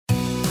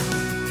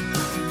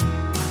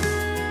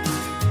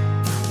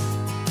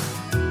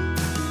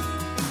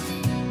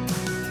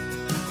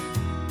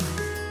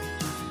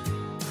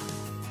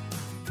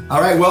All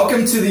right,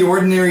 welcome to the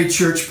Ordinary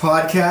Church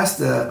Podcast,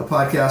 a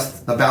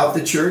podcast about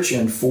the church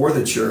and for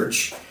the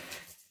church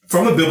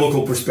from a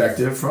biblical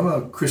perspective, from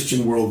a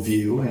Christian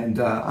worldview. And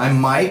I'm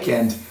Mike,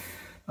 and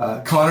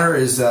Connor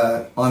is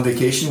on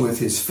vacation with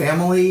his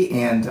family,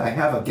 and I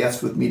have a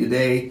guest with me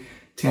today,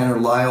 Tanner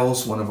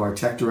Lyles, one of our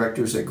tech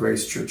directors at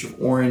Grace Church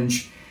of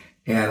Orange,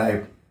 and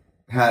I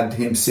had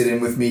him sit in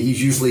with me.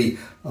 He's usually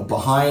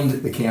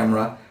behind the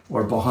camera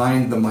or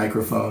behind the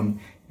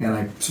microphone, and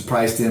I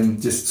surprised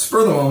him just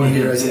spur of the moment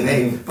here. I said,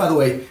 hey, by the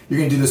way, you're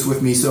going to do this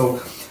with me.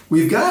 So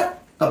we've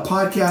got a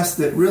podcast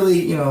that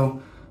really,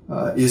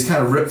 is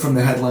kind of ripped from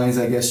the headlines,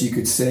 I guess you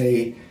could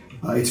say.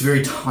 It's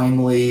very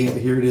timely.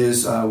 Here it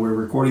is. We're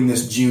recording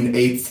this June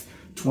 8th,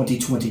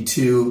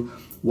 2022.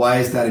 Why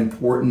is that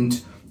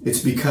important?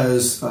 It's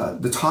because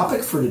the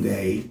topic for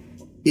today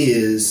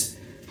is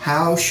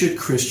how should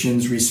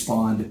Christians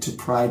respond to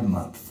Pride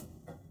Month?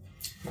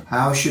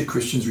 How should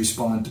Christians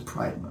respond to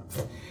Pride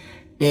Month?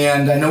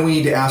 And I know we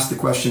need to ask the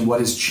question, what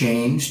has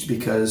changed?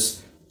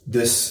 Because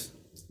this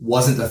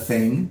wasn't a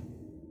thing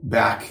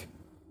back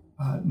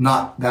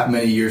not that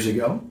many years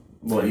ago.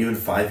 Well, even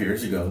 5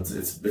 years ago,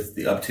 it's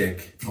the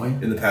uptick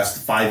in the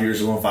past 5 years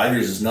alone. 5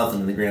 years is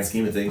nothing in the grand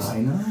scheme of things. I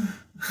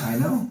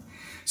know.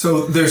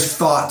 So there's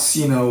thoughts,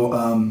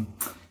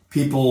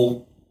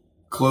 people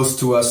close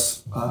to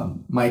us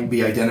might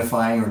be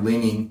identifying or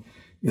leaning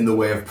in the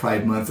way of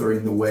Pride Month or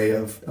in the way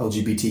of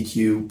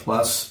LGBTQ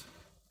plus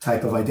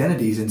type of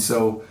identities. And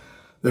so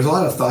there's a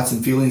lot of thoughts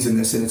and feelings in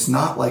this, and it's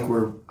not like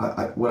what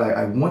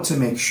I want to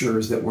make sure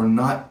is that we're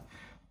not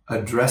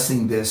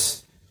addressing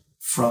this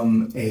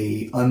from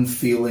a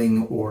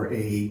unfeeling or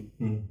a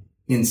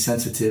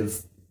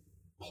insensitive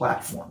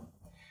platform.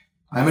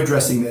 I'm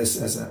addressing this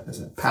as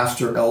a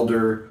pastor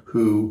elder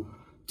who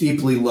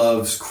deeply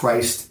loves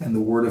Christ and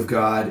the Word of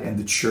God and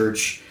the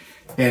church,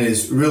 and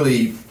is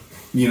really,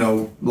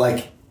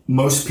 like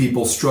most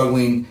people,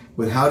 struggling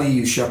with how do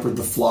you shepherd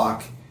the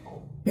flock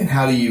and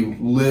how do you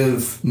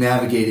live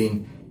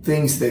navigating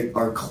things that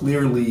are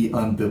clearly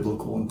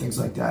unbiblical and things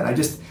like that.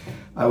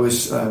 I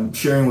was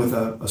sharing with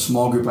a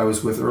small group I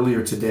was with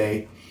earlier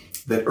today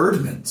that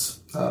Erdman's,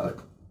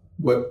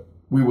 what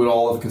we would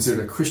all have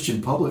considered a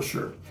Christian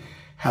publisher,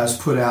 has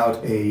put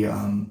out a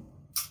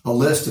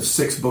list of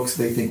 6 books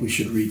they think we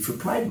should read for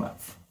Pride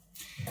Month.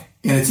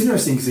 And it's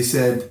interesting because they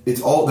said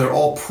they're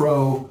all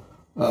pro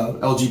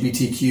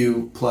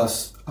LGBTQ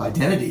plus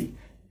identity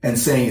and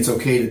saying it's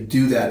okay to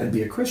do that and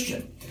be a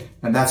Christian.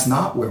 And that's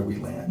not where we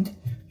land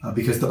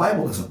because the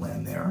Bible doesn't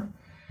land there.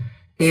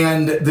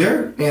 And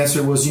their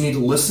answer was you need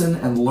to listen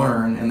and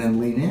learn and then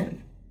lean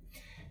in.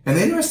 And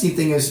the interesting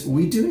thing is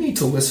we do need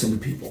to listen to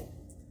people.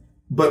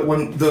 But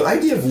when the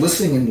idea of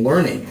listening and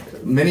learning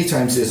many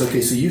times is,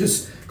 okay, so you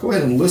just go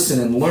ahead and listen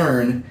and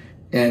learn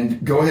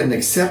and go ahead and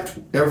accept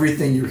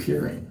everything you're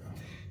hearing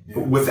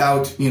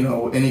without,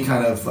 any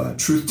kind of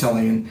truth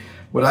telling. And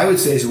what I would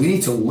say is we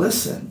need to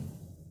listen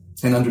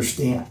and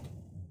understand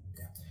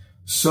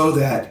so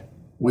that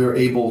we're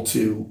able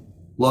to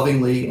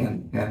lovingly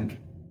and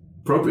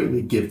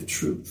appropriately give the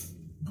truth.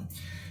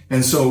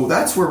 And so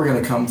that's where we're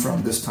going to come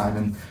from this time.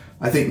 And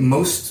I think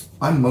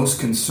I'm most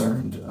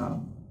concerned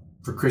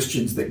for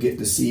Christians that get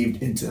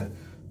deceived into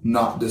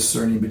not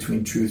discerning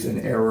between truth and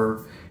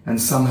error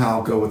and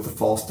somehow go with the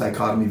false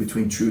dichotomy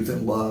between truth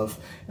and love,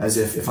 as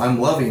if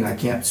I'm loving, I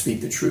can't speak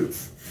the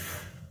truth.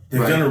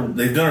 They've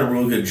done a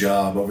real good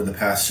job over the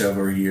past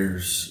several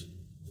years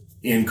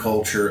in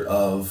culture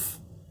of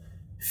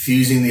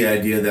fusing the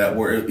idea that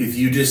if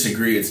you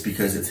disagree, it's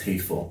because it's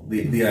hateful.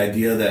 The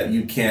idea that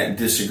you can't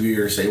disagree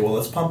or say, well,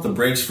 let's pump the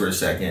brakes for a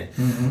second.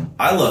 Mm-hmm.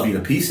 I love you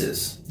to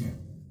pieces,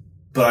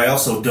 but I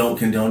also don't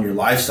condone your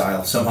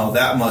lifestyle. Somehow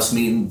that must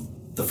mean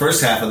the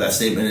first half of that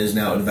statement is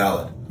now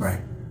invalid.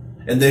 Right.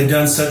 And they've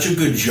done such a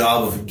good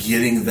job of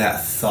getting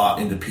that thought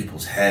into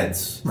people's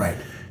heads. Right.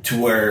 To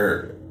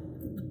where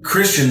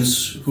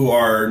Christians who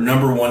our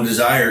number one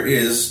desire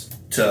is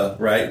to,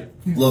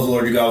 love the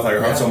Lord your God with all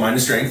your heart, soul, mind,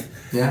 and strength.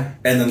 Yeah.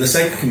 And then the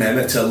second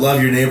commandment, to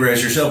love your neighbor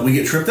as yourself, we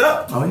get tripped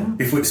up. Oh, yeah.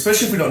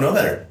 Especially if we don't know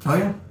better. Oh,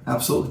 yeah.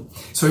 Absolutely.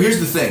 So here's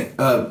the thing.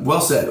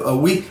 Well said.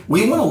 We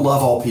want to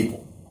love all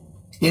people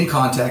in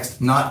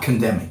context, not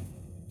condemning.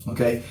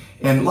 Okay?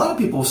 And a lot of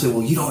people will say,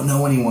 well, you don't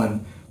know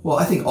anyone. Well,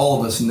 I think all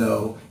of us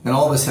know, and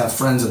all of us have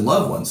friends and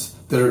loved ones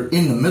that are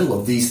in the middle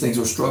of these things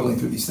or struggling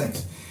through these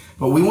things.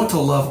 But we want to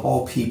love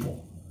all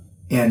people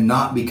and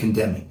not be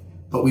condemning.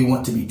 But we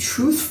want to be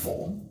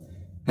truthful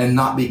and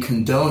not be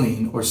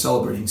condoning or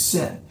celebrating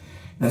sin.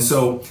 And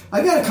so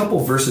I got a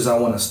couple verses I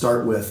want to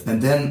start with, and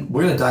then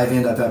we're going to dive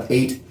in. I've got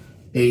eight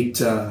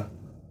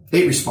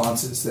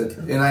responses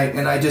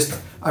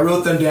I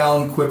wrote them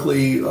down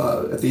quickly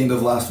at the end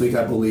of last week,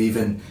 I believe,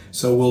 and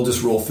so we'll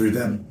just roll through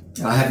them.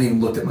 And I haven't even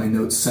looked at my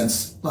notes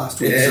since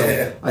last week,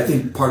 so I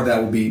think part of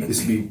that will be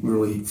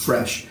really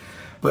fresh.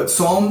 But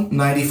Psalm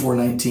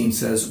 94:19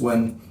 says,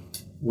 when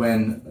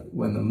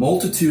the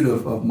multitude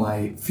of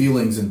my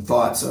feelings and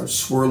thoughts are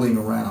swirling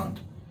around,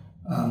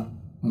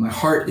 when my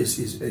heart is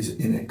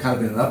in kind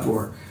of in an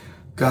uproar,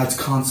 God's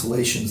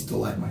consolations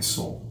delight my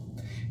soul.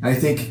 And I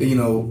think,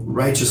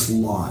 righteous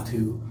Lot,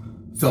 who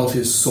felt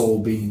his soul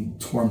being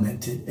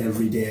tormented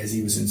every day as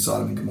he was in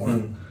Sodom and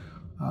Gomorrah.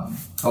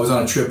 I was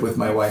on a trip with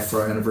my wife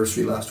for our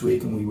anniversary last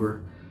week, and we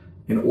were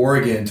in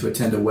Oregon to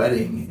attend a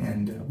wedding,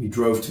 and we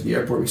drove to the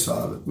airport.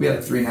 We had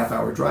a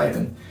 3.5-hour drive,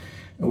 and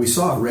we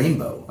saw a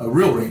rainbow, a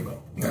real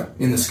rainbow,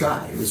 in the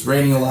sky. It was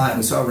raining a lot, and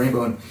we saw a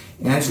rainbow, and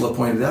Angela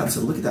pointed out and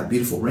said, "Look at that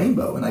beautiful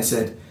rainbow." And I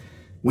said,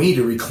 "We need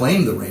to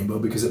reclaim the rainbow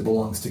because it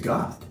belongs to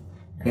God."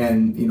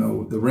 And,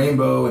 the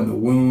rainbow and the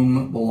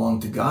womb belong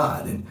to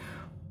God. And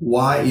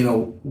what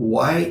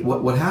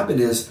happened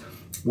is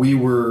we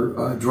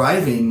were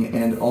driving,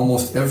 and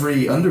almost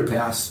every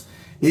underpass,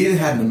 it either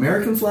had an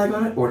American flag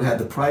on it or it had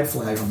the pride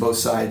flag on both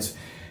sides.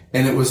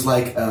 And it was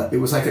like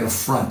an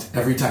affront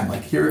every time.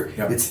 Like, here,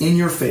 it's in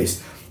your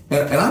face.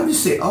 And I'm going to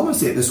say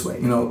it this way,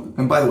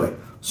 and by the way,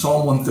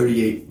 Psalm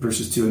 138,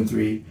 verses 2 and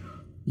 3,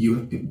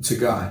 to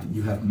God,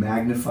 you have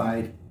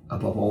magnified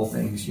above all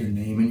things your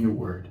name and your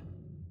word.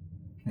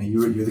 And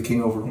you're the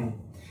king over all.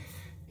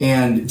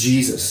 And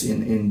Jesus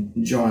in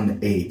John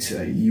 8,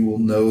 you will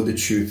know the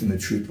truth, and the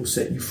truth will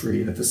set you free.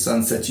 And if the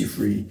Son sets you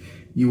free,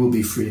 you will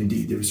be free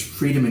indeed. There is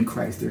freedom in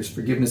Christ. There is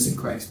forgiveness in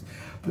Christ.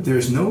 But there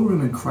is no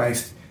room in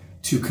Christ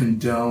to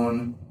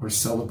condone or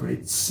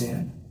celebrate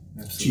sin.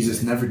 Absolutely.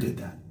 Jesus never did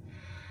that.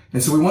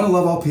 And so we want to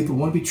love all people.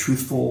 We want to be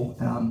truthful.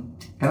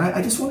 And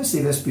I just want to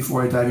say this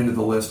before I dive into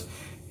the list.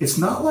 It's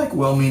not like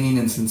well-meaning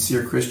and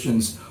sincere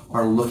Christians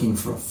are looking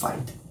for a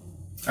fight.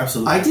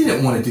 Absolutely. I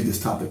didn't want to do this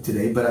topic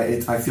today, but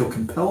I feel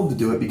compelled to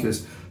do it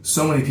because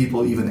so many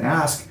people even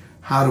ask,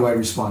 how do I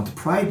respond to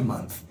Pride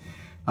Month?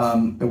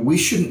 We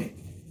shouldn't,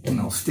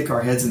 stick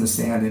our heads in the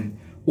sand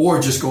or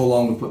just go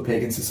along with what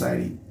pagan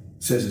society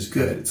says is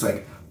good. It's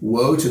like,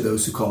 woe to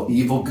those who call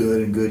evil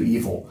good and good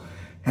evil.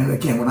 And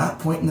again, we're not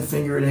pointing the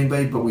finger at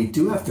anybody, but we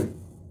do have to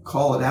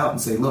call it out and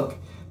say, look,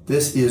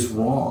 this is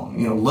wrong.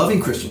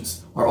 Loving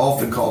Christians are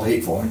often called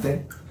hateful, aren't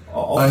they?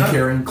 All the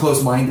uncaring, time.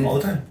 Close-minded. All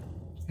the time.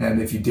 And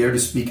if you dare to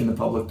speak in the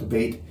public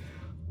debate,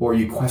 or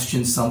you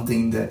question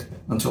something that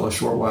until a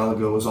short while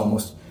ago was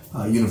almost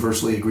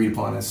universally agreed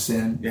upon as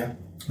sin,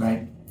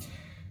 right?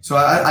 So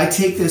I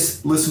take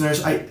this,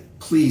 listeners,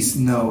 please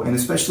know, and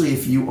especially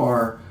if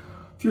you're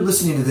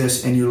listening to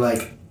this and you're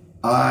like,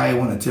 I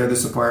want to tear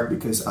this apart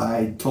because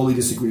I totally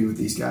disagree with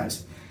these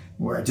guys,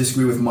 or I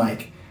disagree with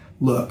Mike.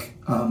 Look,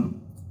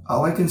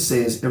 all I can say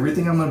is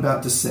everything I'm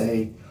about to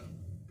say,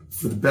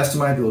 for the best of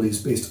my ability,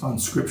 is based on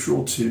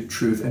scriptural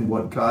truth and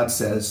what God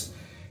says.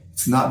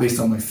 It's not based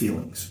on my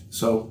feelings.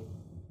 So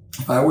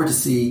if I were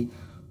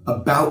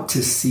about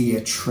to see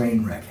a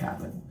train wreck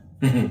happen,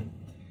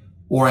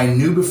 or I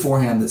knew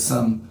beforehand that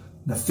some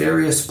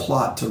nefarious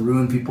plot to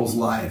ruin people's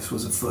lives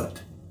was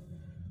afoot,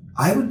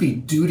 I would be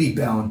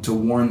duty-bound to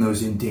warn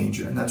those in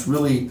danger. And that's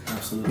really,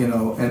 absolutely,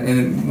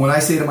 and when I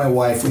say to my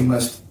wife, we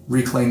must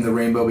reclaim the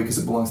rainbow because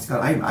it belongs to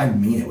God, I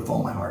mean it with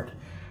all my heart.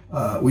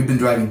 We've been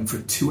driving for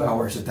 2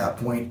 hours at that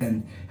point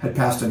and had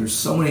passed under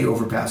so many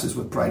overpasses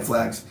with pride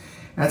flags.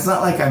 And it's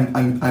not like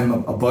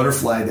I'm a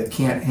butterfly that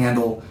can't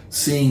handle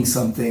seeing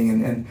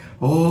something and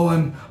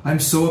I'm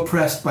so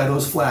oppressed by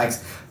those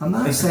flags. I'm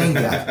not saying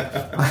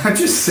that. I'm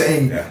just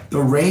saying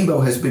the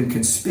rainbow has been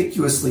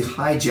conspicuously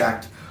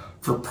hijacked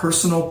for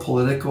personal,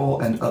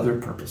 political, and other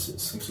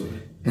purposes.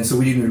 Absolutely. And so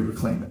we need to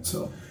reclaim it.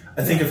 So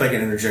I think if I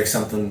can interject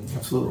something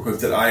real quick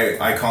that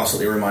I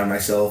constantly remind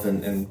myself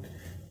and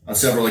on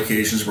several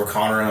occasions where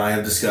Connor and I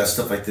have discussed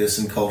stuff like this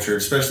in culture,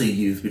 especially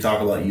youth. We talk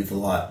about youth a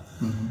lot.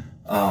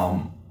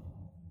 Mm-hmm.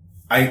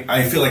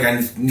 I feel like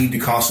I need to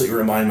constantly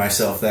remind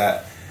myself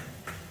that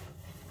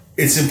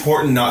it's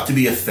important not to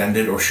be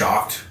offended or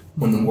shocked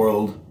when the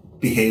world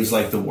behaves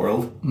like the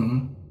world.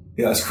 Mm-hmm.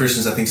 As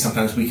Christians, I think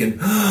sometimes we can,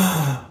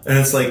 and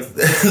it's like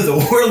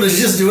the world is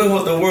just doing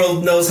what the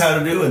world knows how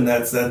to do, and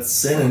that's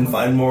sin, and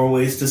find more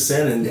ways to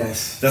sin, and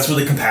that's where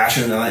the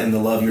compassion and the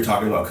love you're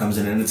talking about comes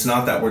in. And it's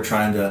not that we're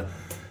trying to,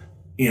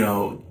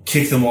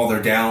 kick them while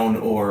they're down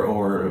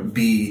or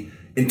be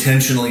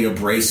intentionally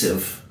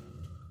abrasive.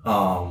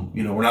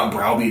 We're not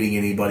browbeating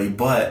anybody,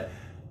 but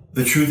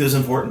the truth is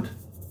important.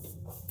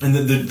 And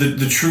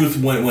the truth,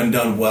 when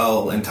done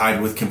well and tied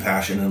with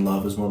compassion and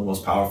love, is one of the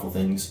most powerful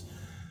things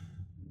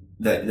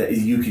that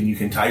you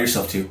can tie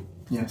yourself to.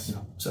 Yes.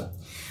 So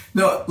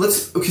we're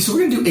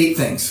going to do 8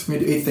 things. We're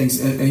going to do 8 things.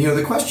 And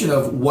the question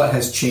of what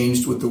has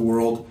changed with the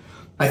world,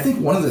 I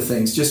think one of the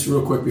things, just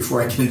real quick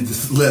before I get into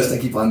this list, I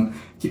keep on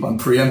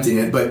preempting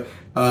it, but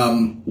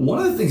one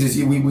of the things is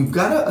we've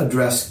got to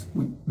address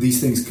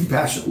these things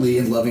compassionately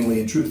and lovingly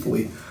and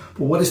truthfully.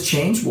 But what has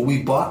changed? Well,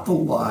 we bought the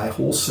lie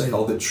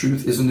wholesale that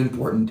truth isn't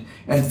important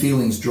and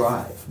feelings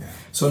drive. Yeah.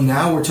 So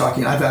now we're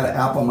talking, I've got an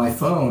app on my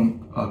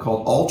phone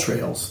called All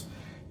Trails,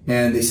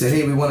 and they say,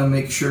 hey, we want to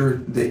make sure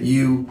that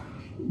you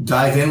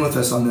dive in with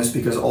us on this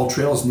because all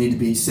trails need to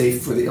be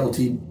safe for the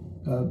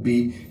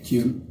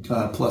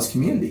LGBTQ plus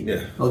community.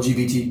 Yeah.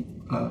 LGBT.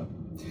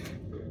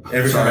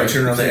 Every time I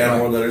turn around, they add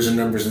more letters and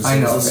numbers and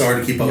symbols. It's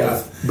hard to keep up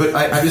with. But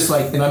I just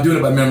and I'm doing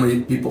it by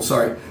memory, people,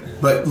 sorry.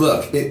 But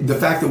look, the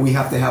fact that we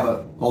have to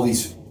have all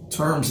these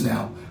terms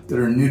now that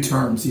are new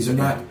terms, these are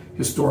not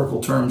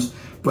historical terms,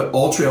 but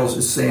AllTrails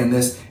is saying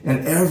this,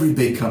 and every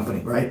big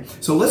company, right?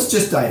 So let's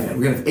just dive in.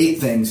 We're going to have 8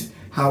 things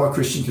how a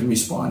Christian can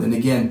respond. And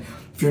again,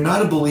 if you're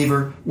not a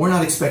believer, we're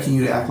not expecting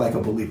you to act like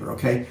a believer,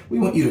 okay? We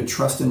want you to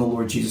trust in the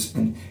Lord Jesus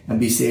and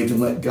be saved and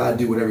let God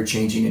do whatever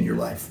changing in your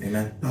life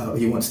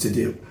He wants to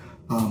do.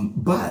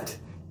 But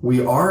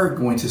we are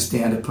going to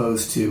stand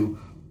opposed to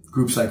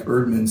groups like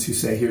Erdman's who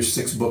say, here's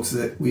 6 books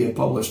that we have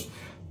published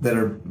that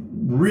are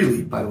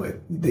really, by the way,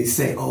 they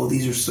say, oh,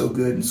 these are so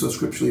good and so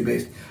scripturally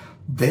based.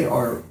 They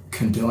are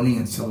condoning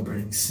and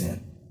celebrating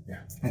sin.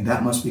 Yeah. And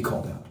that must be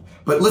called out.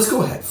 But let's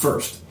go ahead.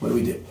 First, what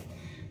do?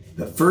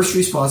 The first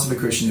response of a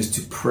Christian is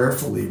to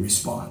prayerfully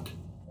respond,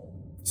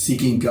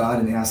 seeking God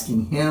and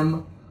asking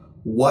Him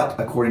what,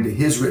 according to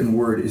His written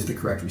word, is the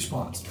correct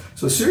response.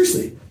 So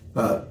seriously,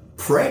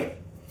 pray.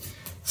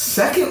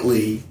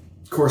 Secondly,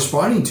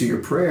 corresponding to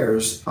your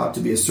prayers ought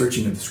to be a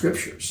searching of the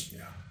Scriptures.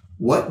 Yeah.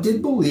 What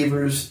did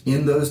believers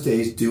in those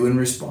days do in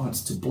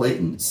response to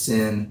blatant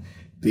sin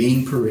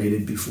being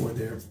paraded before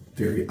their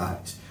very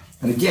eyes?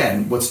 And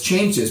again, what's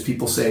changed is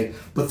people say,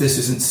 but this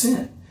isn't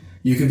sin.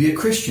 You can be a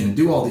Christian and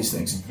do all these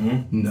things.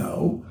 Mm-hmm.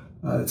 No,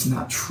 it's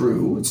not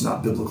true. It's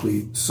not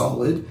biblically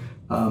solid.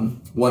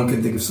 One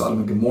can think of Sodom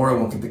and Gomorrah.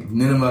 One can think of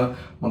Nineveh.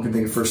 One can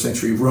think of first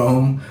century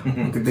Rome.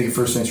 Mm-hmm. One can think of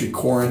first century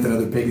Corinth and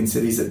other pagan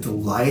cities that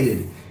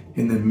delighted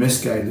in their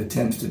misguided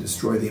attempts to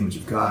destroy the image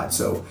of God.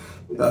 So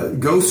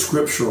go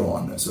scriptural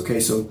on this,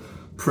 okay? So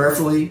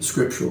prayerfully,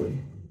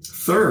 scripturally.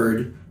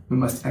 Third, we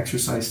must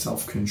exercise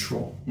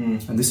self-control.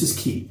 Mm. And this is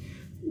key.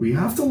 We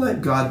have to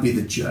let God be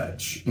the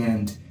judge,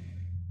 and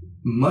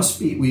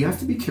we have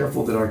to be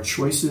careful that our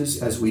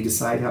choices as we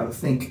decide how to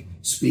think,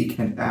 speak,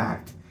 and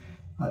act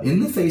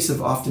in the face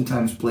of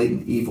oftentimes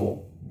blatant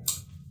evil,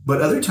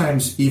 but other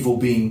times evil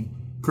being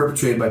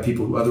perpetrated by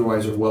people who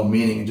otherwise are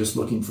well-meaning and just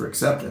looking for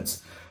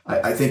acceptance.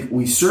 I think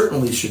we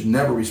certainly should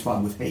never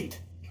respond with hate.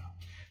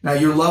 Now,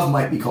 your love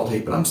might be called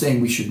hate, but I'm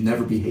saying we should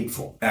never be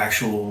hateful.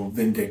 Actual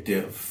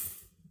vindictive,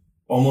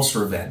 almost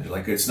revenge.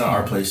 Like, it's not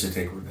our place to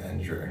take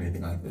revenge or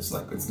anything like this.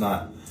 Like, it's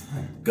not,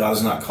 God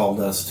has not called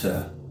us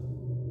to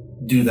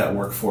do that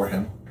work for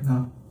Him.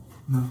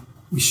 No.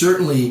 We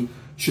certainly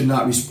should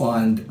not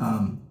respond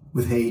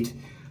with hate.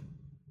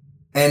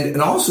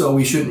 And also,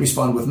 we shouldn't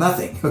respond with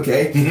nothing,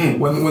 okay? Mm-hmm.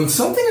 When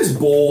something is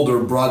bold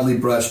or broadly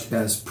brushed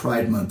as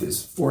Pride Month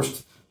is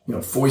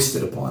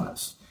foisted upon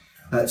us,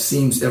 it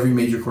seems every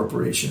major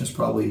corporation has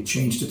probably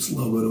changed its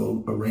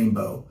logo to a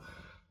rainbow.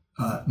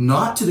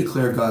 Not to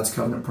declare God's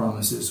covenant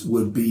promises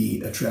would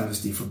be a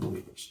travesty for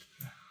believers.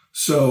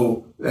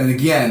 So, and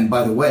again,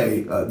 by the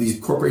way, these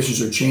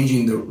corporations are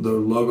changing their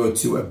logo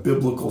to a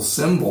biblical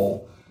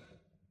symbol,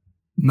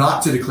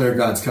 not to declare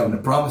God's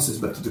covenant promises,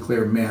 but to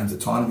declare man's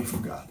autonomy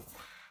from God.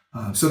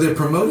 So they're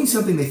promoting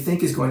something they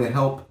think is going to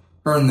help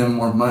earn them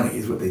more money,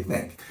 is what they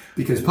think,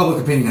 because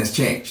public opinion has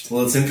changed.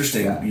 Well, it's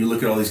interesting. Yeah. You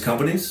look at all these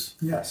companies,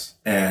 yes,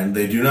 and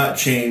they do not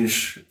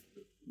change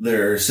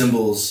their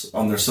symbols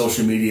on their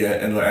social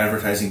media and their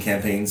advertising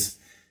campaigns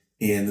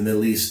in the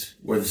Middle East,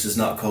 where this is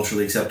not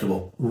culturally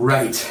acceptable.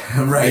 Right.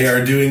 They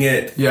are doing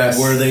it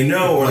where they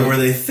know or where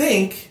they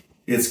think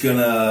it's going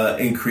to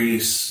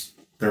increase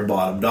their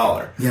bottom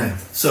dollar. Yeah.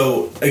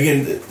 So,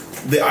 again,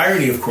 the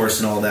irony, of course,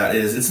 in all that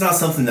is it's not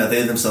something that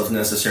they themselves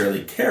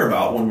necessarily care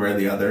about one way or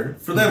the other.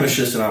 For them, it's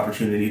just an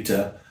opportunity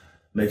to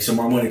make some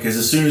more money, because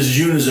as soon as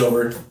June is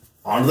over,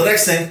 on to the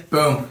next thing.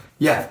 Boom.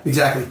 Yeah,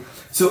 exactly.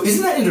 So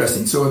isn't that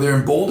interesting? So they're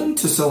emboldened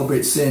to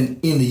celebrate sin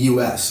in the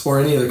U.S. or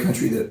any other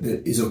country that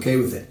is okay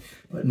with it,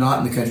 but not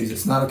in the countries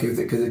that's not okay with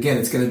it, because again,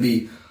 it's going to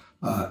be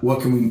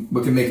what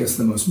can make us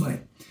the most money.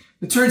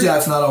 It turns out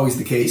it's not always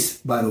the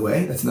case, by the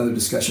way. That's another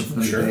discussion for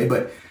another day.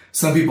 But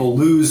some people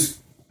lose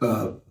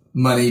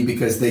money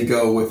because they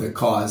go with a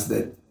cause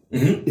that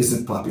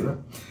isn't popular.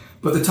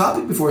 But the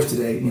topic before us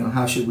today,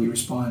 how should we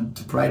respond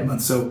to Pride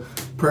Month? So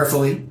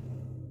prayerfully,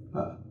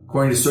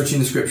 according to searching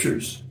the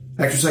Scriptures,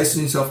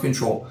 exercising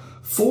self-control.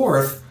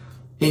 Fourth,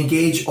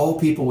 engage all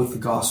people with the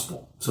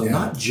gospel. So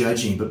not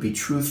judging, but be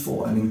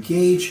truthful and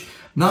engage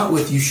not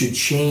with you should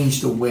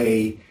change the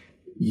way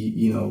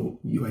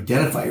you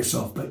identify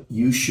yourself, but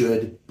you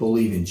should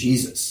believe in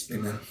Jesus.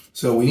 Amen.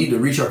 So we need to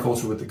reach our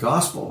culture with the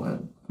gospel,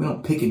 and we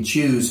don't pick and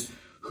choose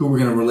who we're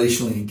going to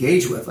relationally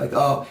engage with.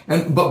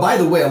 But by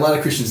the way, a lot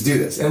of Christians do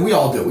this, and we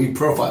all do. We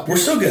profile. We're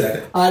so good at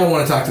it. I don't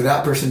want to talk to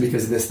that person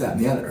because of this, that,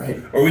 and the other,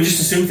 right? Or we just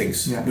assume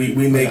things. Yeah.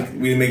 We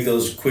make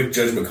those quick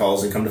judgment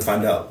calls and come to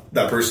find out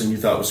that person you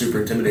thought was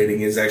super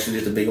intimidating is actually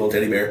just a big old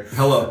teddy bear.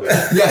 Hello.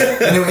 Yeah.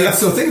 Anyway,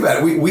 so think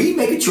about it. We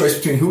make a choice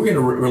between who we're going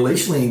to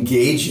relationally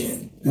engage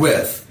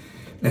with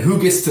and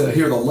who gets to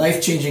hear the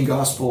life-changing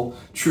gospel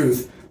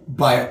truth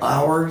by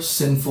our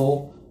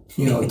sinful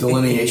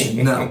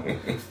delineation. No.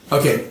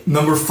 Okay,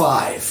 number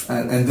 5,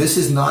 and this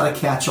is not a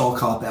catch-all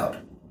cop-out,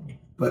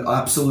 but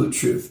absolute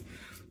truth.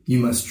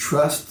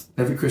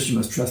 Every Christian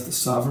must trust the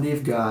sovereignty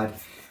of God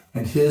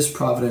and His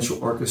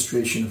providential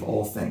orchestration of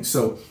all things.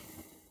 So,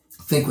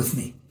 think with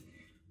me.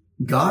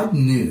 God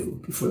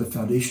knew before the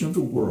foundation of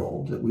the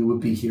world that we would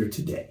be here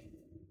today.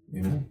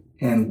 Amen.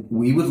 And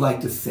we would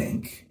like to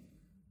think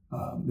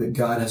that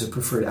God has a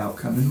preferred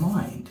outcome in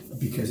mind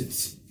because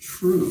it's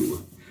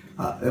true.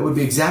 It would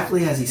be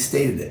exactly as he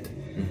stated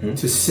it,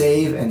 to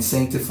save and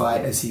sanctify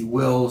as he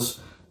wills,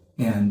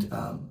 and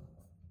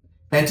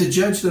to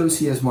judge those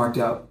he has marked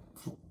out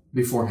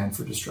beforehand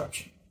for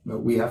destruction. But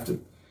we have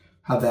to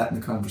have that in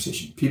the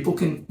conversation. People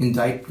can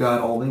indict God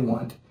all they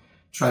want,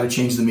 try to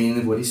change the meaning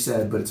of what he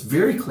said, but it's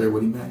very clear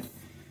what he meant.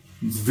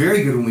 It's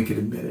very good when we could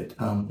admit it.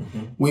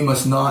 We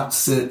must not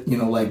sit,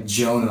 like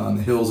Jonah on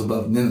the hills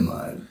above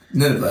Nineveh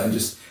and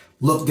just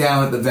look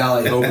down at the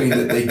valley hoping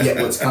that they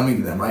get what's coming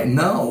to them, right?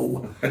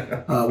 No.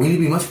 We need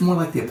to be much more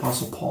like the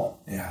Apostle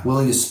Paul,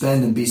 willing to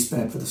spend and be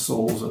spent for the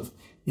souls of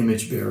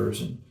image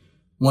bearers and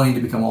wanting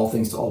to become all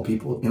things to all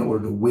people in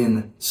order to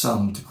win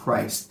some to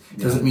Christ.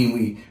 Doesn't mean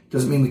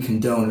we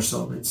condone or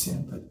celebrate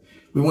sin, but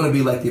we want to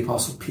be like the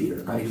Apostle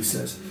Peter, right? Who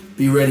says,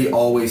 "Be ready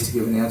always to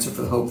give an answer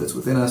for the hope that's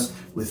within us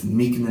with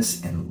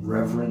meekness and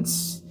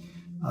reverence,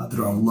 that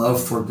our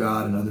love for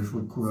God and others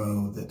would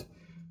grow, that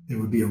there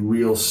would be a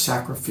real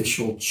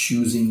sacrificial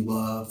choosing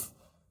love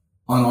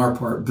on our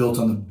part built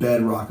on the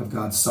bedrock of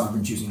God's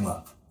sovereign choosing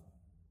love."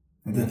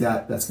 I think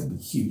that's going to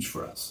be huge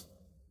for us.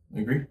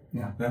 I agree.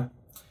 Yeah.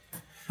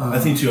 I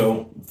think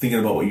too, thinking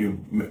about what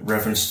you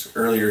referenced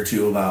earlier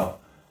too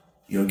about,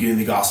 getting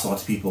the gospel out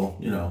to people,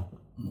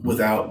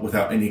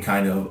 without any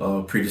kind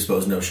of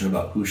predisposed notion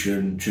about who should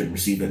and shouldn't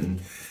receive it,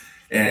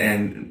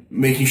 and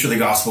making sure the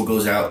gospel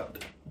goes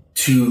out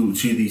to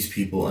these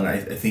people. And I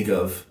think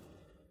of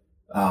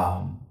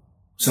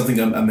something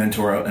a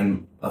mentor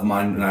of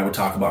mine and I would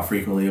talk about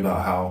frequently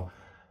about how,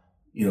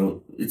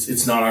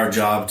 it's not our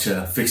job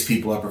to fix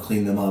people up or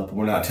clean them up.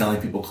 We're not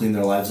telling people clean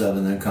their lives up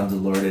and then come to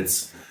the Lord.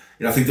 It's,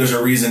 I think there's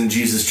a reason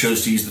Jesus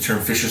chose to use the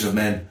term fishers of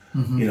men,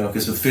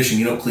 because with fishing,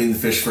 you don't clean the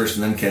fish first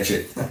and then catch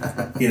it.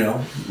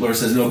 Lord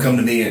says, no, come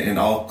to me and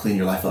I'll clean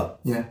your life up.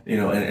 Yeah.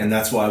 And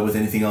that's why with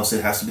anything else,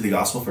 it has to be the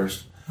gospel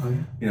first. Oh,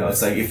 yeah.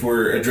 It's like if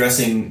we're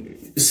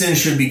addressing sin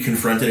should be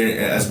confronted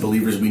as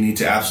believers, we need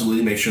to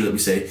absolutely make sure that we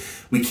say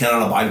we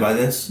cannot abide by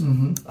this,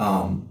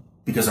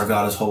 because our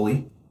God is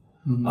holy.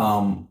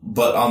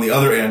 But on the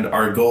other end,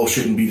 our goal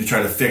shouldn't be to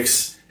try to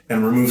fix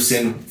and remove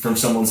sin from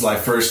someone's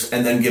life first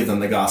and then give them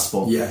the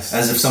gospel. Yes.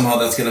 As if somehow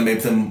that's going to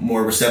make them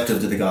more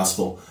receptive to the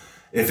gospel.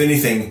 If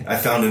anything, I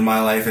found in my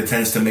life, it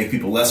tends to make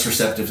people less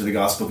receptive to the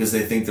gospel because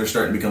they think they're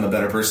starting to become a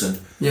better person.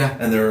 Yeah.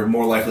 And they're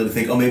more likely to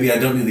think, oh, maybe I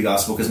don't need the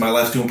gospel because my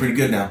life's doing pretty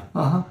good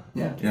now.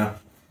 Yeah. Yeah.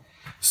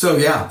 So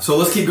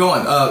let's keep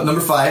going.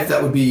 Number 5,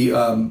 that would be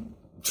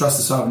trust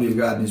the sovereignty of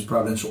God and his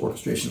providential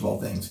orchestration of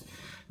all things.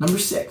 Number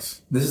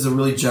 6, this is a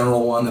really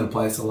general one that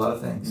applies to a lot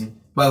of things.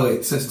 By the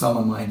way, since it's on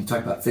my mind, you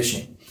talk about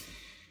fishing.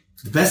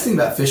 The best thing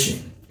about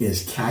fishing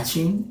is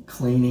catching,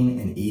 cleaning,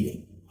 and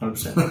eating.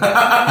 100%.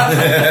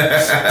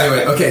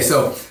 Anyway, okay,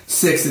 so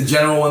 6, the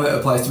general one that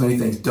applies to many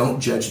things. Don't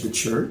judge the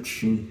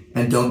church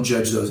and don't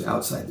judge those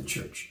outside the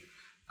church.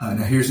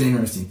 Now, here's the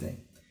interesting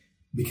thing.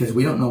 Because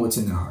we don't know what's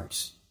in their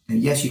hearts.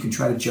 And yes, you can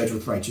try to judge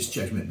with righteous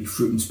judgment, be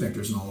fruit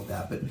inspectors and all of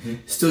that, but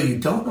still you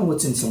don't know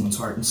what's in someone's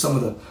heart. And some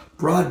of the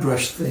broad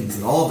brush things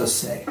that all of us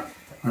say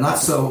are not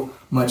so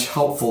much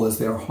helpful as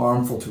they are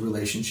harmful to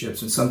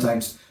relationships and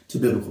sometimes to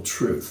biblical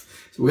truth.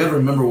 So we have to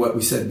remember what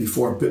we said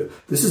before.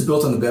 This is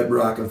built on the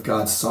bedrock of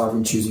God's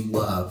sovereign choosing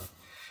love.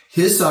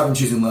 His sovereign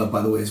choosing love,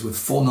 by the way, is with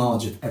full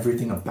knowledge of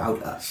everything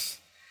about us.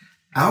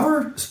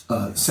 Our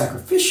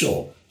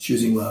sacrificial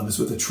choosing love is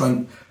with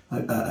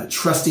a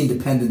trusting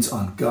dependence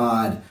on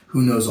God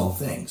who knows all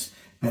things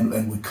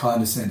and would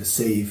condescend to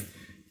save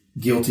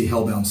guilty,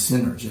 hell-bound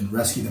sinners and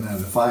rescue them out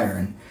of the fire.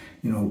 And,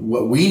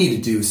 what we need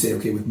to do is say,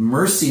 okay, with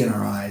mercy in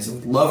our eyes and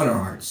with love in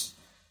our hearts,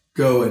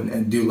 go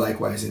and do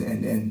likewise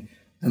and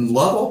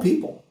love all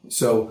people.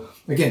 So,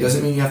 again,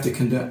 doesn't mean you have to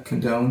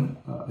condone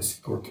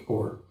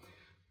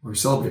or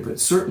celebrate, but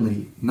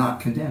certainly not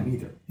condemn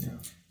either. Yeah.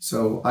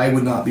 So I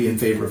would not be in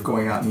favor of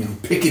going out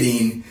and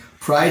picketing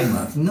Pride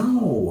Month.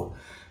 No.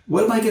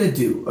 What am I going to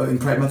do in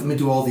Pride Month? I'm going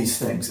to do all these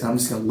things. And I'm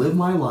just going to live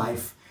my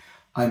life.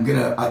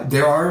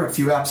 There are a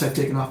few apps I've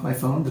taken off my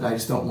phone that I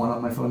just don't want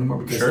on my phone anymore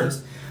because of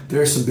this.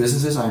 There are some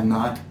businesses I'm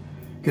not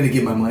going to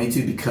give my money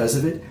to because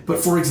of it. But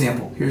for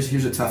example, here's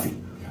a toughie.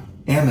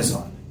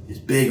 Amazon is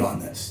big on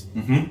this.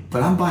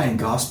 But I'm buying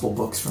gospel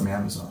books from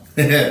Amazon.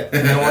 You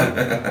know what?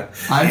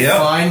 I'm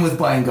fine with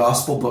buying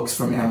gospel books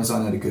from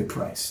Amazon at a good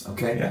price.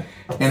 Okay? Yeah.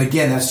 And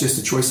again, that's just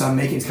a choice I'm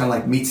making. It's kind of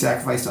like meat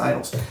sacrificed to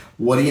idols.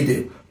 What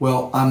do?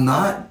 Well, I'm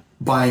not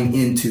buying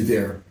into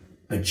their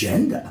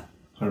agenda.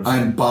 100%.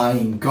 I'm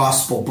buying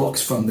gospel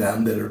books from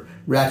them that are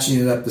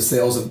ratcheting up the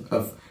sales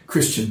of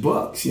Christian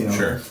books.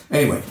 Sure.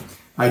 Anyway,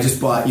 I just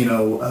bought,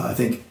 I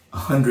think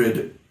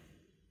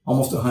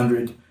almost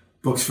 100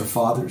 books for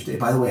Father's Day.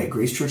 By the way, at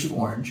Grace Church of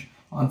Orange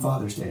on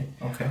Father's Day.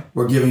 Okay.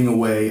 We're giving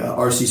away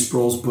R.C.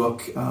 Sproul's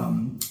book,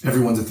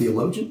 Everyone's a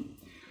Theologian.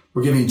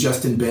 We're giving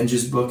Justin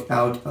Benge's book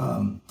out,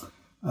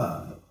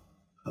 The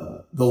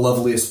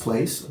Loveliest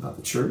Place, about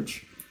the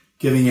church.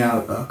 Giving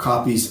out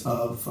copies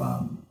of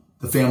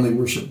the Family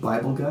Worship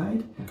Bible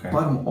Guide. Okay.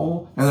 Bought them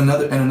all, and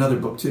another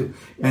book too.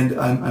 And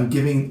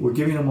we're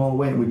giving them all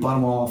away, and we bought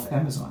them all off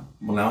Amazon.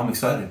 Well, now I'm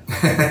excited.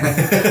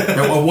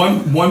 Well,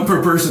 one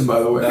per person, by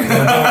the way.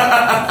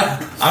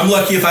 I'm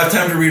lucky if I have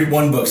time to read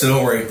one book, so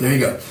don't worry. There you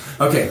go.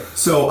 Okay,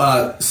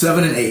 so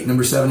 7 and 8,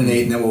 number 7 and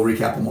 8, and then we'll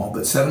recap them all.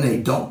 But 7 and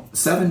 8,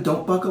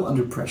 don't buckle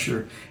under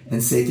pressure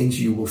and say things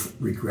you will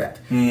regret.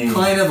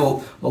 Kind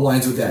of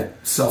aligns with that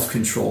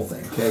self-control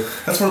thing. Okay,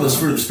 that's one of those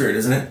fruit of the spirit,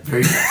 isn't it?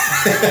 Very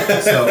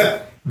good.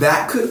 So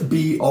that could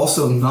be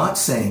also not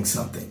saying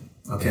something.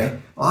 Okay, yeah.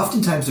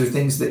 Oftentimes there are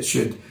things that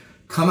should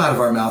come out of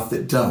our mouth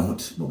that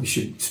don't. Well, we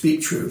should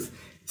speak truth.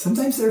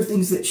 Sometimes there are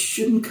things that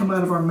shouldn't come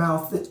out of our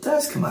mouth that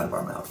does come out of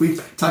our mouth. We've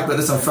talked about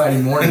this on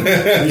Friday morning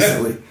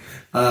recently.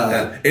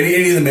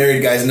 Any of the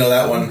married guys know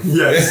that one.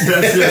 Yes.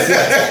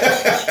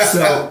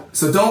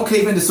 So don't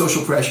cave into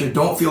social pressure.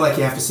 Don't feel like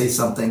you have to say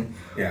something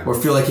or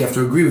feel like you have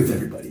to agree with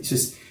everybody. It's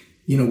just,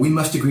 we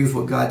must agree with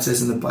what God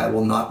says in the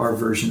Bible, not our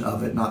version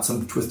of it, not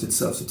some twisted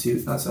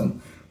substitute, not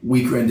some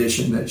weak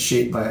rendition that's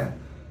shaped by a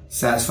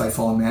satisfied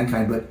fallen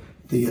mankind, but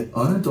the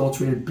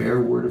unadulterated,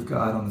 bare word of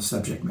God on the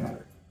subject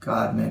matter.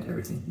 God meant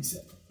everything he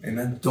said.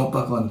 Amen. Don't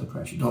buckle under the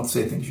pressure. Don't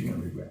say things you're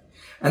going to regret.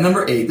 And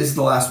number 8, this is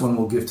the last one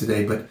we'll give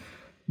today, but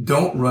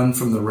don't run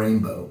from the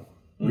rainbow.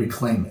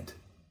 Reclaim it.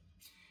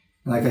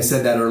 And like I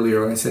said that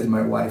earlier, I said to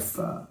my wife,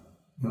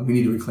 we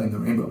need to reclaim the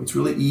rainbow. It's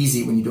really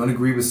easy when you don't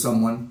agree with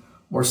someone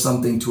or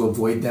something to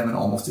avoid them and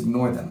almost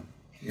ignore them.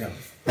 Yeah.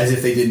 As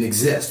if they didn't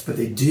exist, but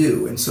they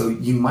do. And so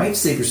you might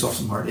save yourself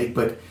some heartache,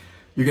 but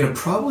you're going to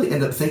probably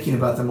end up thinking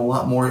about them a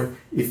lot more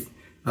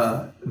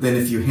than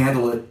if you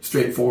handle it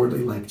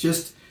straightforwardly, like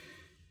just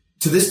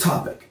to this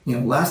topic.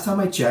 Last time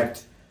I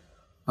checked,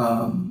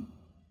 none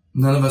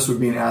of us were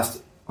being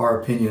asked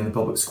our opinion in the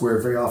public square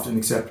very often,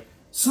 except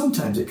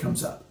sometimes it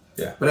comes up.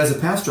 Yeah. But as a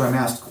pastor, I'm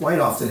asked quite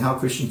often how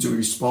Christians do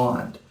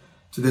respond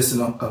to this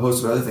and a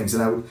host of other things.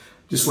 And I would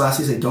just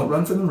lastly say, don't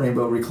run from the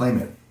rainbow, reclaim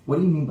it. What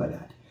do you mean by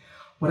that?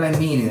 What I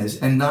mean is,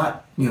 and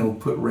not,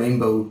 put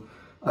rainbow,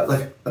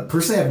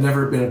 personally, I've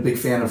never been a big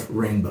fan of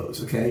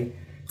rainbows, okay?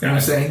 You know what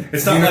I'm saying?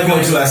 It's not like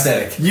going to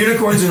aesthetic.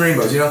 Unicorns and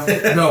rainbows,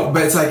 No,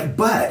 but it's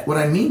but what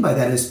I mean by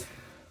that is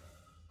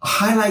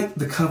highlight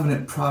the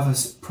covenant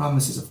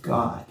promises of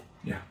God.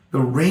 Yeah. The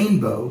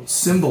rainbow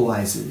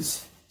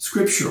symbolizes,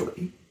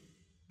 scripturally,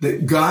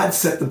 that God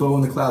set the bow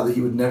in the cloud that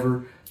he would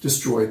never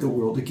destroy the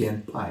world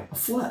again by a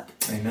flood.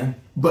 Amen.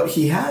 But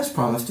he has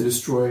promised to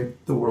destroy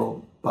the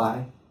world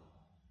by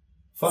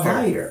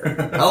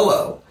fire.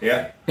 Hello.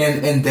 Yeah.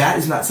 And that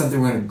is not something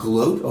we're going to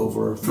gloat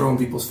over or throw in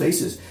people's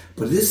faces,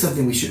 but it is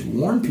something we should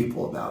warn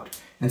people about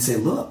and say,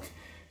 look,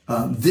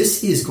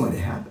 this is going to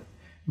happen.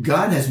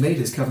 God has made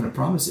his covenant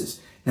promises,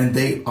 and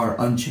they are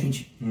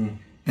unchanging.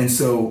 And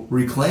so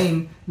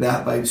reclaim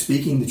that by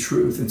speaking the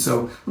truth. And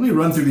so let me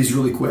run through these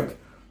really quick.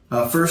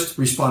 First,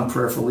 respond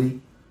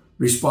prayerfully.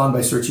 Respond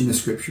by searching the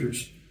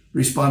scriptures.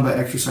 Respond by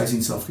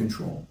exercising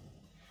self-control.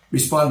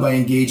 Respond by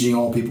engaging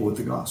all people with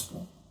the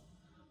gospel.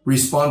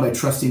 Respond by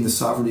trusting the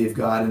sovereignty of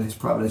God and his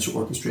providential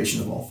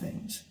orchestration of all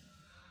things.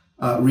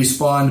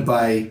 Respond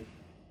by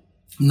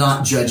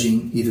not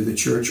judging either the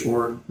church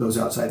or those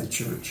outside the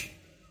church.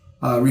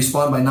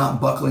 Respond by not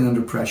buckling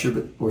under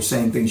pressure or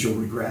saying things you'll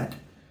regret.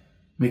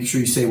 Make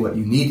sure you say what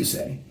you need to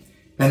say.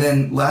 And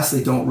then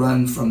lastly, don't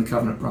run from the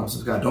covenant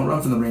promises of God. Don't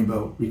run from the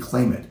rainbow.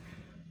 Reclaim it.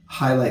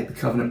 Highlight the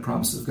covenant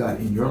promises of God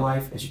in your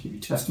life as you give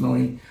your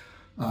testimony.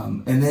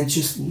 And then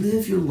just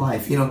live your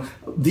life.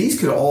 These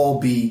could all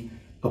be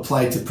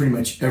applied to pretty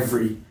much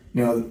every,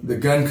 the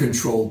gun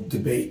control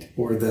debate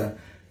or the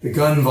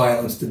gun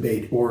violence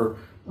debate or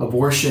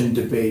abortion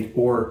debate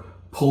or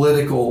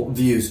political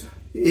views.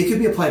 It could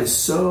be applied to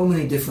so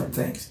many different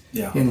things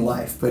in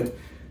life. But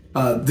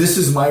this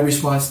is my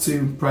response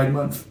to Pride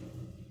Month.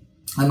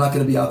 I'm not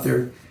going to be out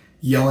there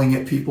yelling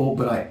at people,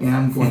 but I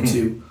am going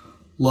to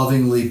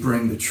lovingly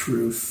bring the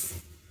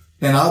truth.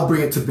 And I'll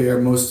bring it to bear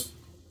most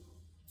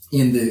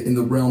in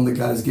the realm that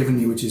God has given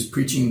me, which is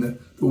preaching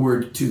the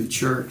word to the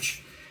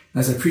church. And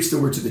as I preach the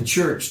word to the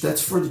church,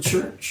 that's for the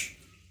church.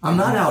 I'm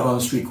not out on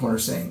the street corner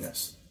saying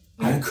this.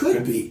 I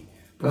could be,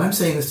 but I'm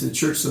saying this to the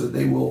church so that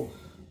they will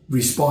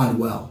respond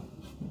well.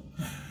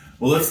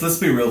 Well, let's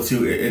be real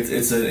too.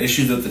 It's an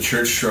issue that the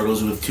church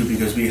struggles with too,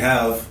 because we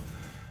have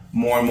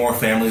more and more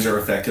families are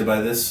affected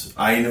by this.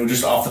 I know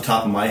just off the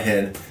top of my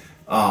head,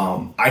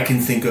 I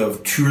can think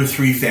of 2 or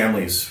 3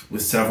 families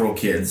with several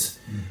kids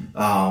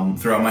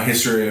throughout my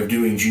history of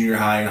doing junior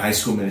high and high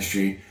school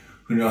ministry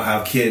who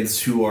have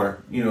kids who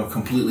are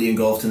completely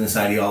engulfed in this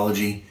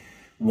ideology.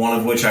 One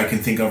of which I can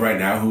think of right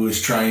now, who is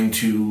trying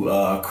to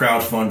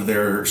crowdfund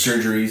their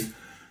surgeries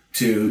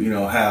to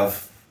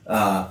have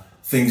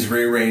things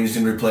rearranged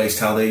and replaced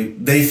how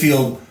they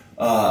feel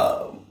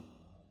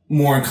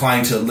more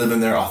inclined to live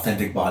in their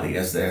authentic body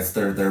as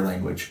their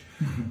language.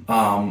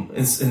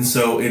 And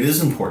so it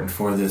is important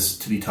for this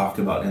to be talked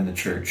about in the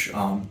church,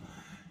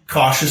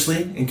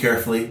 cautiously and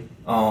carefully,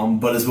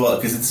 but as well,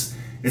 because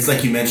it's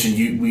like you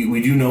mentioned,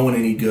 we do know when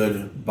any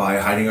good by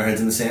hiding our heads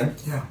in the sand.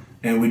 Yeah.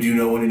 And we do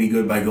know when any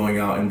good by going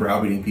out and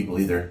browbeating people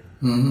either.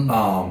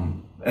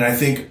 And I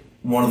think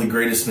one of the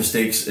greatest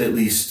mistakes, at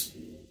least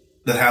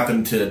that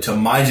happened to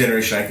my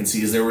generation, I can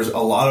see, is there was a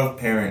lot of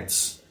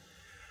parents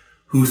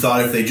who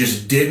thought if they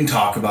just didn't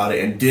talk about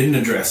it and didn't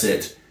address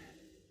it,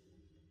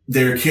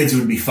 their kids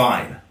would be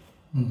fine.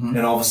 And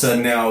all of a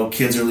sudden now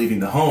kids are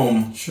leaving the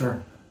home.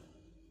 Sure.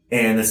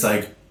 And it's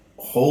like,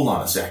 hold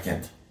on a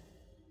second.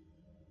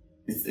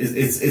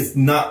 It's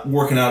not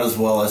working out as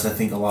well as I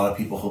think a lot of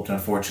people hoped,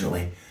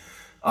 unfortunately.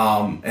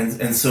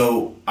 And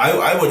so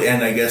I would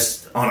end, I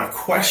guess, on a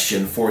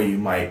question for you,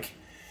 Mike,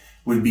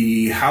 would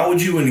be, how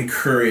would you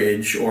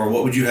encourage, or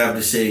what would you have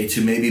to say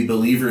to maybe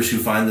believers who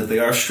find that they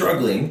are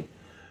struggling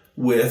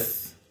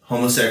with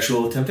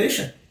homosexual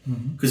temptation?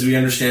 Because we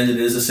understand it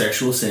is a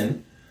sexual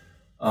sin,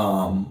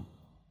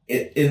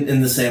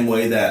 in the same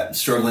way that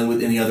struggling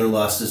with any other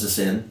lust is a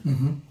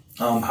sin.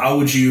 What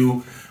would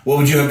you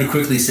have to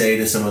quickly say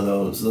to some of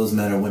those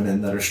men or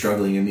women that are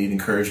struggling and need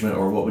encouragement,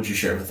 or what would you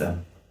share with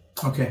them?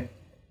 Okay.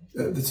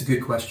 That's a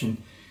good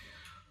question.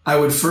 I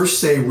would first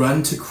say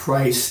run to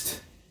Christ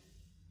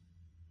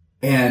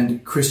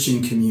and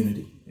Christian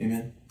community.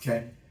 Amen.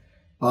 Okay.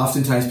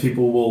 Oftentimes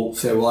people will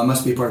say, well, I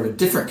must be part of a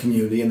different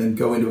community, and then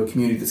go into a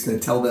community that's going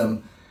to tell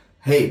them,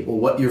 hey, well,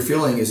 what you're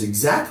feeling is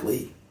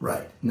exactly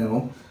right.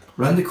 No,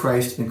 run to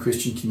Christ and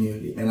Christian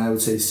community. And I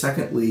would say,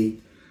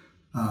 secondly,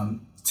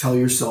 tell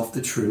yourself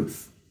the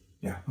truth.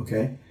 Yeah.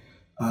 Okay.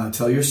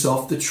 Tell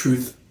yourself the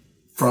truth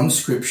from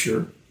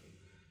Scripture.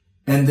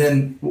 And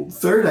then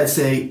third, I'd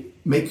say,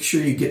 make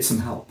sure you get some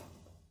help.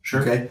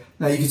 Sure. Okay.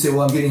 Now you can say,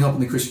 well, I'm getting help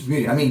in the Christian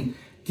community. I mean,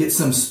 get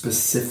some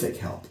specific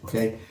help.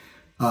 Okay.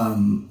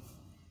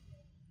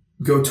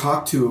 Go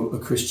talk to a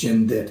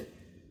Christian that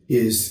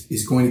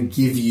is going to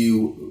give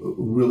you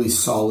really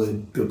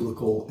solid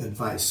biblical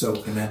advice.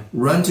 So Amen.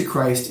 Run to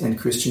Christ and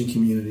Christian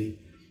community.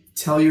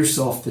 Tell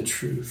yourself the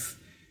truth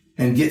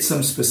and get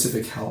some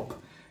specific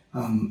help.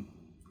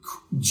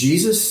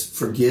 Jesus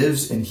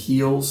forgives and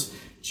heals.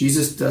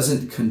 Jesus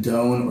doesn't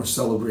condone or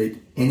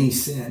celebrate any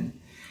sin.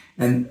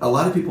 And a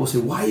lot of people say,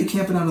 why are you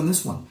camping out on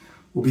this one?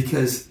 Well,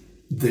 because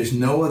there's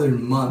no other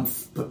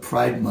month but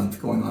Pride Month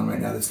going on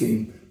right now that's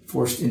getting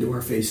forced into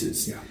our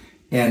faces. Yeah.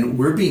 And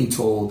we're being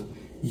told,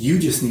 you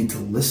just need to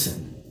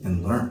listen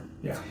and learn.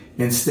 Yeah.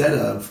 Instead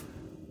of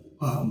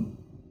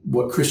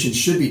what Christians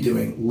should be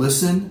doing,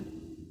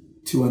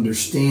 listen to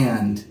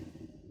understand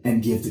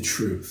and give the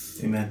truth.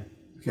 Amen.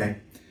 Okay.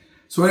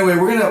 So anyway,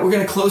 we're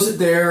gonna close it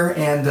there,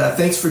 and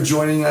thanks for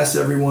joining us,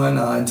 everyone.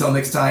 Until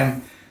next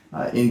time,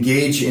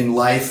 engage in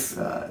life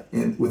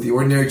with the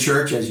ordinary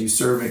church as you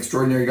serve an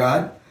extraordinary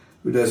God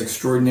who does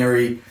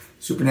extraordinary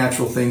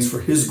supernatural things for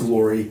His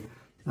glory.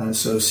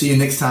 So see you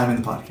next time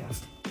in the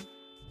podcast.